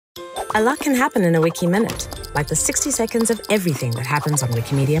A lot can happen in a Wiki Minute, like the 60 seconds of everything that happens on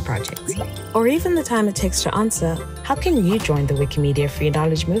Wikimedia projects. Or even the time it takes to answer, how can you join the Wikimedia free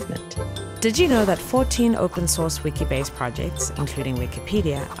knowledge movement? Did you know that 14 open source wiki-based projects, including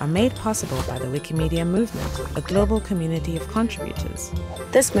Wikipedia, are made possible by the Wikimedia movement, a global community of contributors?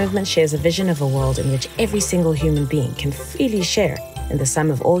 This movement shares a vision of a world in which every single human being can freely share in the sum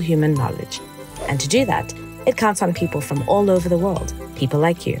of all human knowledge. And to do that, it counts on people from all over the world, people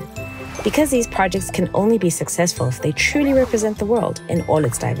like you. Because these projects can only be successful if they truly represent the world in all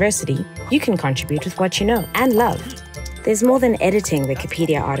its diversity, you can contribute with what you know and love. There's more than editing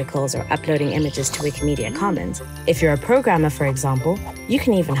Wikipedia articles or uploading images to Wikimedia Commons. If you're a programmer, for example, you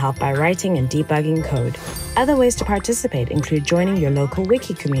can even help by writing and debugging code. Other ways to participate include joining your local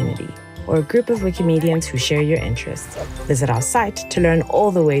wiki community or a group of Wikimedians who share your interests. Visit our site to learn all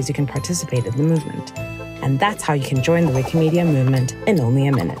the ways you can participate in the movement. And that's how you can join the Wikimedia movement in only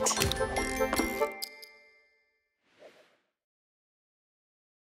a minute.